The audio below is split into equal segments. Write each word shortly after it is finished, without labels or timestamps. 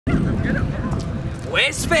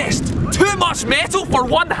Westfest! Too much metal for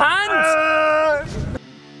one hand!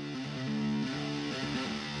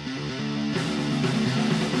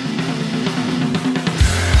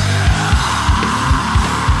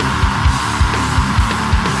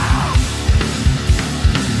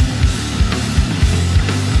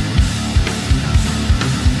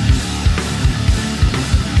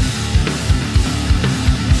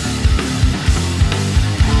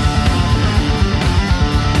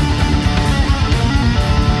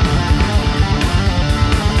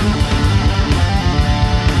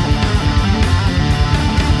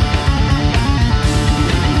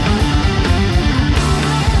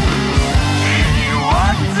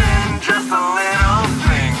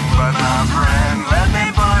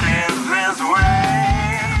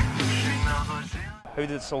 How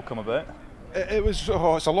did this all come about? It's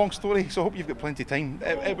a long story, so I hope you've got plenty of time.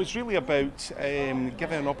 It was really about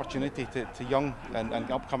giving an opportunity to young and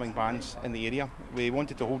upcoming bands in the area. We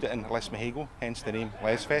wanted to hold it in Lismahago, hence the name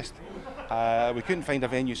Lesfest. We couldn't find a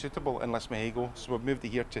venue suitable in Lismahago, so we've moved it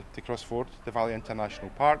here to Crossford, the Valley International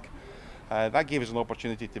Park. That gave us an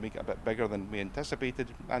opportunity to make it a bit bigger than we anticipated,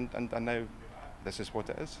 and now this is what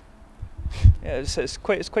it is. Yeah, it's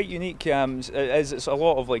quite unique. It's a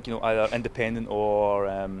lot of, like, you know, either independent or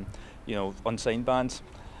you know, unsigned bands.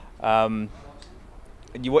 And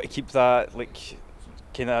you want to keep that, like,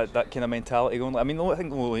 kind of mentality going. I mean, I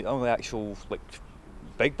think the only actual, like,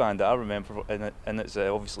 big band that I remember and it's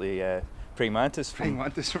obviously Praying Mantis from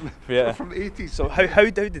from the 80s. So how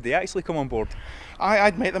did they actually come on board?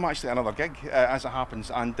 I'd met them actually at another gig, as it happens,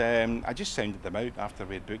 and I just sounded them out after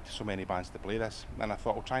we had booked so many bands to play this, and I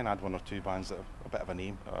thought I'll try and add one or two bands that have a bit of a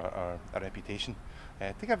name or a reputation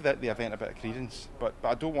to give the event a bit of credence. But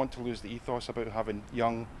I don't want to lose the ethos about having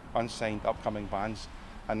young, unsigned, upcoming bands.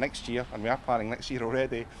 And next year, and we are planning next year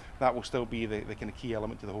already, that will still be the kind of key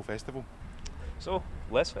element to the whole festival. So,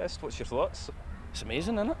 Lesfest, what's your thoughts? It's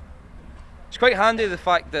amazing, isn't it? It's quite handy, the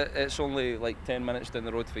fact that it's only like 10 minutes down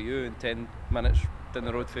the road for you and 10 minutes down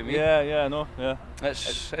the road for me. Yeah, I know. Yeah.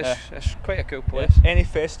 It's quite a cool place. Yeah. Any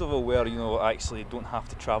festival where, you know, actually don't have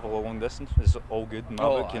to travel a long distance is all good in my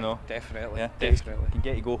book, you know. Definitely, yeah, definitely. You can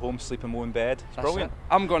get to go home, sleep in my own bed. It's brilliant.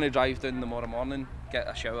 I'm going to drive down tomorrow morning, get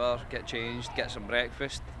a shower, get changed, get some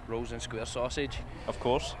breakfast, rolls and square sausage. Of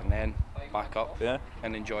course. And then back up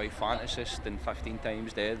and enjoy Fantasist and 15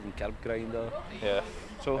 Times Dead and Curb Grinder. Yeah.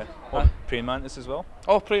 So, Praying Mantis as well?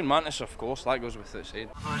 Oh, Praying Mantis, of course, that goes without saying.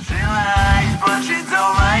 But she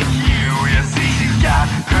don't like you. You see, she's got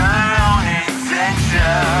her own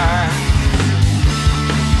intentions.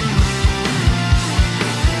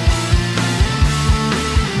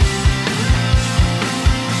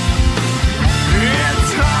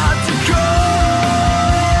 It's hard to go,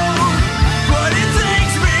 but it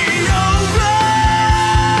takes me over.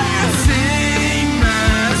 Sing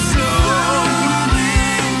my soul,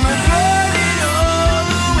 my heart it all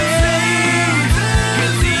away.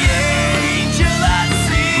 'Cause the angel I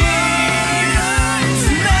see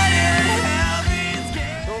is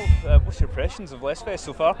So, what's your impressions of Lesfest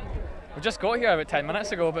so far? We just got here about 10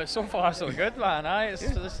 minutes ago, but so far so good, man.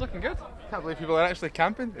 It's looking good. Can't believe people are actually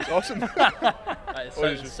camping. It's awesome.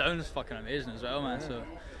 It sounds fucking amazing as well, man. Yeah. So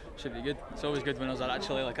should be good. It's always good when there's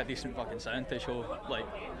actually like a decent fucking sound to show like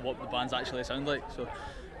what the bands actually sound like. So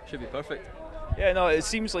should be perfect. Yeah, no, it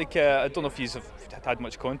seems like I don't know if you've had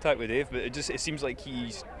much contact with Dave, but it seems like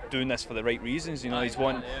he's doing this for the right reasons. You know, he's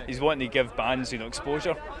wanting to give bands, you know,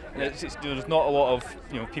 exposure. And there's not a lot of,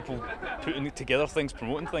 you know, people putting together things,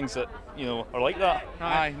 promoting things that, you know, are like that.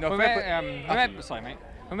 Aye, no.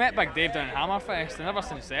 We met Big Dave down at Hammerfest, and ever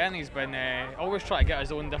since then he's been always trying to get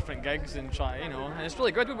his own different gigs and try, you know, and it's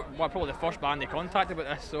really good. We're probably the first band they contacted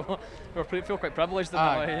about this, so we feel quite privileged in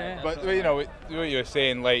that way. Yeah. But you know, what you were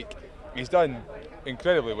saying, like, he's done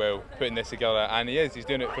incredibly well putting this together, and he's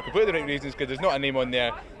doing it for completely the right reasons, because there's not a name on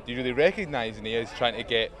there you really recognise, and he is trying to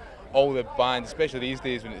get all the bands, especially these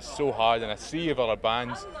days when it's so hard and a sea of other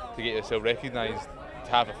bands, to get yourself recognised,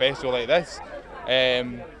 to have a festival like this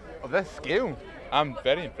of this scale. I'm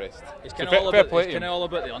very impressed. It's kind of all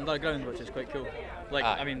about the underground, which is quite cool. Like,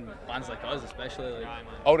 I mean, bands like us especially. Like,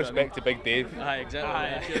 all respect to Big Dave.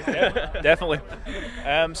 Exactly. Yeah, definitely.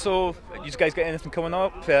 So, you guys got anything coming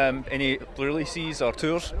up? Any releases or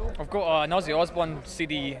tours? I've got an Ozzy Osbourne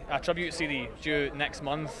CD, a tribute CD, due next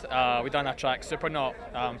month. We've done a track, Supernaut,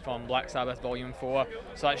 from Black Sabbath Volume 4.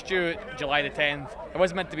 So that's due July the 10th. It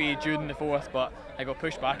was meant to be June the 4th, but I got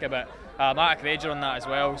pushed back a bit. Matic Rager on that as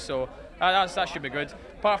well, so that should be good.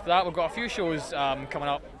 Apart from that, we've got a few shows coming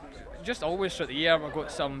up, just always throughout the year. We've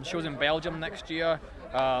got some shows in Belgium next year.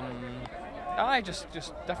 Aye, just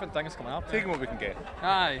different things coming up. Taking what we can get.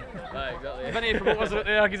 Aye, exactly. If any promoters out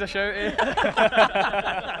there, give us a shout, eh?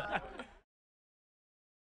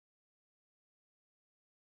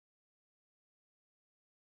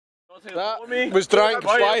 That was drank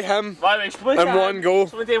by him in one go.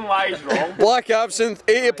 Black absinthe,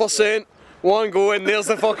 80%, one go, and there's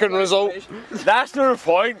the fucking result. That's not the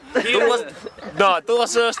point. Don't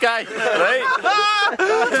listen to this guy, right?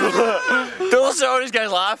 Don't listen to all these guys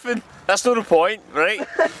laughing. That's not the point, right?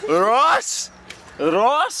 Ross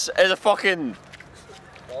is a fucking.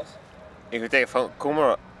 You can take a phone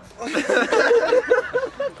camera.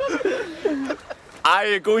 Are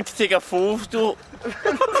you going to take a photo?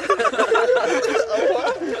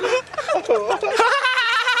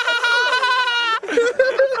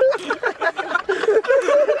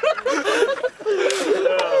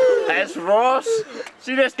 It's Ross.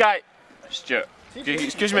 See this guy? Stuart,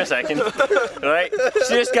 excuse me a second. Right?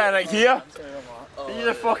 See this guy right here? He's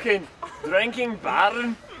a fucking drinking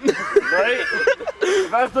baron. Right?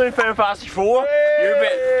 If I was doing Fantasist 4, you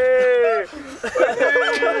bet.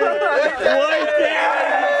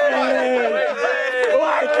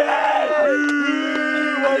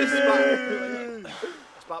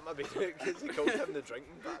 Spat my baby because he called him the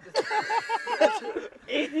drinking baron.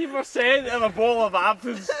 80% of a bowl of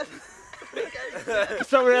absinthe.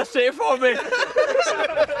 Someone else say it for me.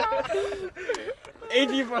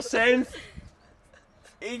 80%.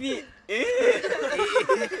 80%.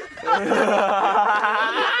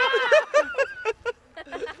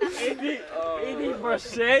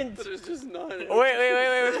 It's just not. Wait.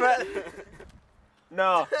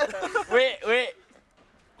 No. Wait.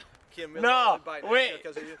 No. Wait.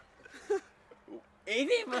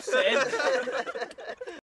 80%.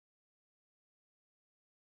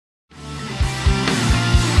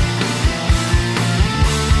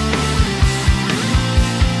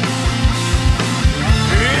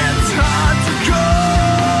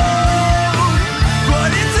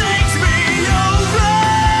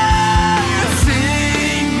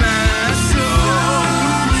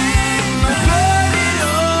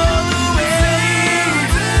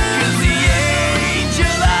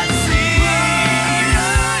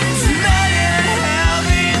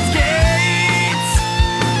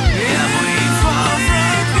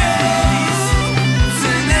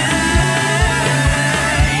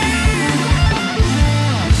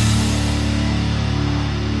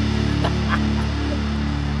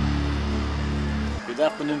 Good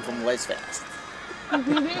afternoon from Let's Fest.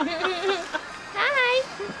 Hi!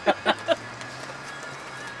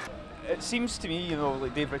 It seems to me, you know,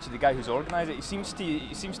 like Dave Richie, the guy who's organised it, he seems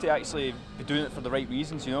to actually be doing it for the right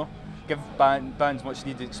reasons, you know. Give bands much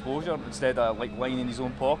needed exposure instead of like lining his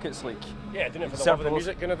own pockets, like. Yeah, doing it for the love of the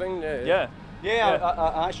music kind of thing. Yeah.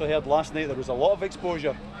 I actually heard last night there was a lot of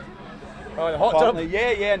exposure. Oh, the hot tub?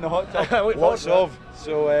 Yeah, in the hot tub. Lots of.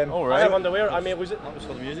 So, I have underwear, I may lose it. That was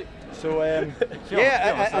for the music. So, and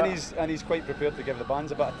he's quite prepared to give the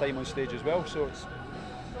bands a bit of time on stage as well. So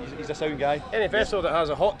he's a sound guy. Any vessel that has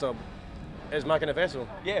a hot tub is my kind of vessel.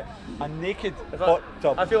 Yeah, a naked hot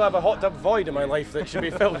tub. I feel I have a hot tub void in my life that should be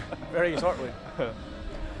filled very shortly.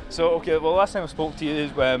 So, okay, well, last time I spoke to you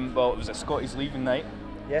is when, well, it was at Scotty's leaving night.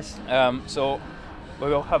 Yes. So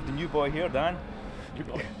we'll have the new boy here, Dan. New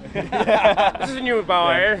boy. This is a new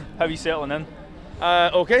boy. Yeah. How are you settling in?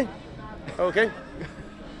 Okay.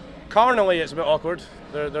 Carnally, it's a bit awkward.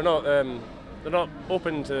 They're not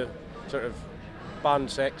open to sort of band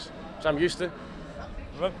sex, so I'm used to.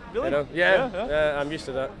 Really? You know? Yeah, I'm used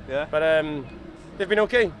to that. Yeah. But they've been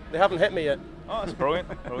okay. They haven't hit me yet. Oh, that's brilliant.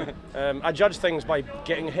 I judge things by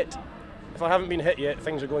getting hit. If I haven't been hit yet,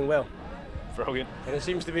 things are going well. Brilliant. And it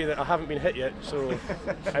seems to be that I haven't been hit yet, so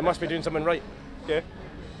I must be doing something right. Okay.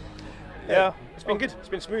 Yeah. It's been good. It's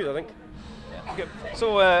been smooth, I think. Yeah. Okay.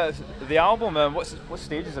 So the album, what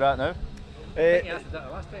stage is it at now? I asked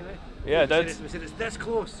that last time, eh? Yeah, it did. We said it's this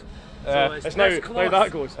close. So it's now that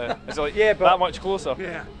close. It's like that much closer.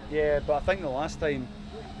 Yeah, but I think the last time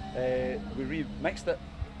we remixed it,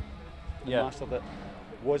 mastered it.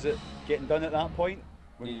 Was it getting done at that point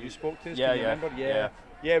when you spoke to us? Can you remember?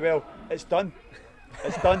 Yeah. Well, it's done.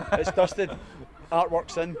 It's done. It's dusted.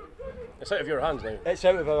 Artwork's in. It's out of your hands now. It's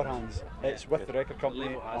out of our hands. It's with the record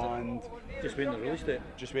company and just waiting on the release date.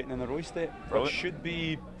 Just waiting on the release date. Brilliant. Which should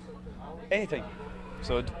be anytime.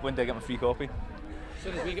 So when do I get my free copy? As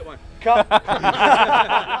soon as we get one. Cut. Now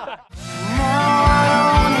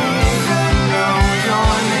I don't even know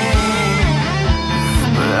your name,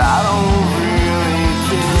 but I don't really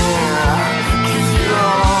care, 'cause you're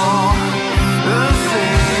all the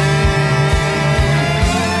same.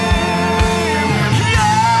 You're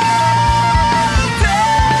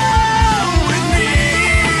down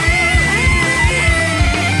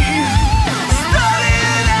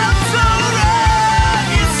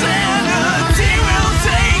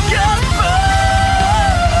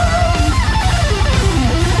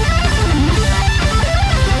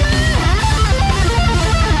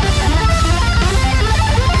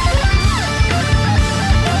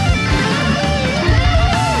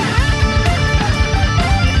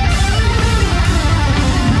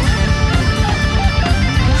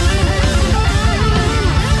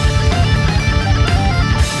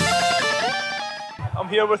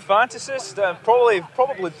here with Fantasist, probably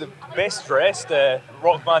the best dressed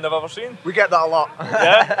rock band I've ever seen. We get that a lot.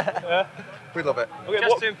 Yeah? We love it. Okay,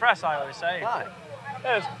 just to impress, I always say. Aye.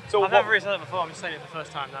 Yeah, so I've never really said it before, I'm just saying it the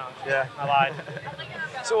first time now. Yeah. I lied.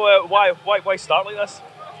 So why start like this?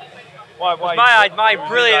 Why? My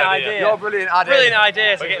brilliant idea. Your brilliant idea. Brilliant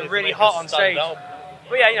idea to get really hot on stage.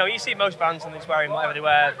 But yeah, you know, you see most bands and they're wearing whatever they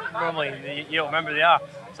wear. Normally, you don't remember who they are.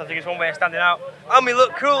 So I think it's one way of standing out. And we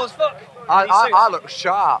look cool as fuck. I look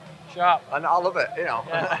sharp. Sharp. And I love it, you know.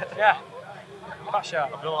 Yeah. Quite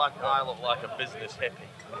sharp. I feel like I look like a business hippie.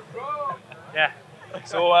 Yeah.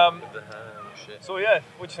 So so yeah,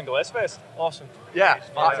 what do you think of Les Fest? Awesome. Yeah,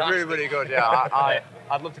 that's really, really good. Yeah,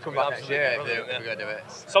 I'd love to come back next year if we're going to do it.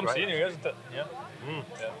 Some scenery, isn't it? Yeah.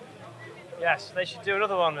 Yeah. Yes, they should do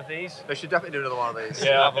another one of these. They should definitely do another one of these.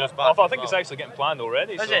 Yeah, I think it's actually getting planned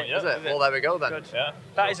already. Is so, it? Yeah. Is it? Well, there we go then. Good. Yeah.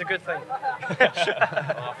 That is a good thing. I'll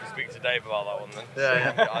have to speak to Dave about that one then.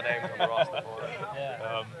 Yeah. Our names on the roster for it.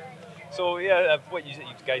 Yeah. So yeah, what you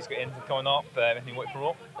guys got anything coming up? Anything you want to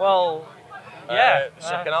promote? Well, yeah.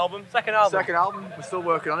 Second album. Second album. Second album. We're still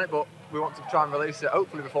working on it, but we want to try and release it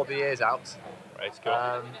hopefully before the year's out. Right,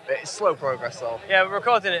 cool. It's slow progress though. Yeah, we're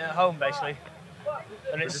recording it at home basically.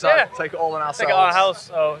 And it's take it all on ourselves. Take it on our house,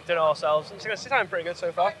 so doing it ourselves. It's sounding pretty good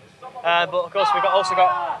so far. But of course we've also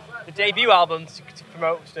got the debut album to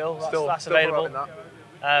promote still. That's available.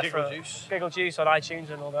 Giggle Juice on iTunes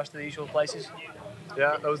and all the rest of the usual places.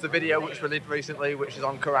 Yeah, there was the video which we released recently, which is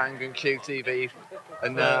on Kerrang and QTV,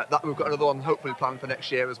 and that we've got another one hopefully planned for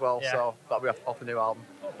next year as well. Yeah. So that'll be off the new album.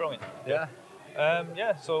 Oh, brilliant. Yeah.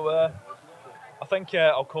 Yeah. So. I think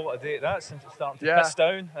I'll call it a day at that since it's starting to piss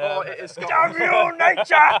down. Oh, it is Scotland. Damn your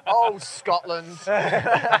nature! Oh, Scotland.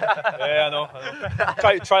 Yeah, I know.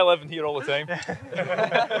 Try living here all the time. We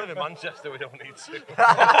live in Manchester, we don't need to.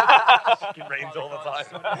 It rains all the time.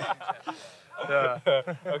 Yeah.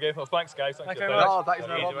 Okay, well, thanks, guys. Thanks very much. Oh, thanks,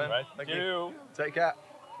 no problem. Right. Thank you. Take care.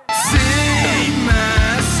 Save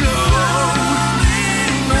my soul,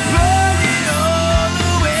 burn it all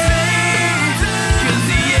away, 'cause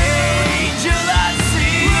the angel I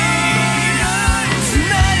see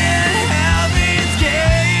tonight at heaven's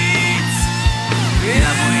gates.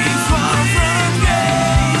 If we fall from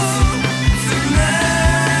grace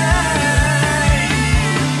tonight,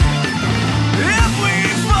 if we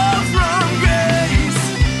fall from grace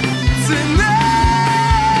tonight.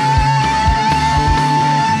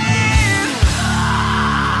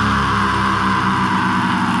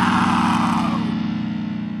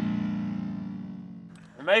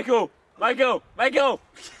 Michael!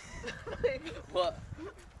 What?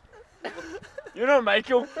 You know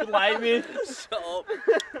Michael would like me. Shut up.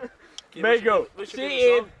 Michael,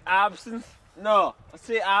 say absinthe. No,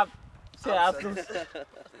 say absinthe.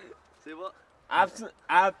 Say what? Absinthe.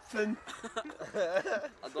 I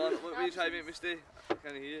don't. What were you trying to make me stay? I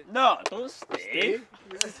can't hear you. No, don't stay.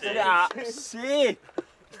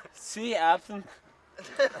 Say absinthe.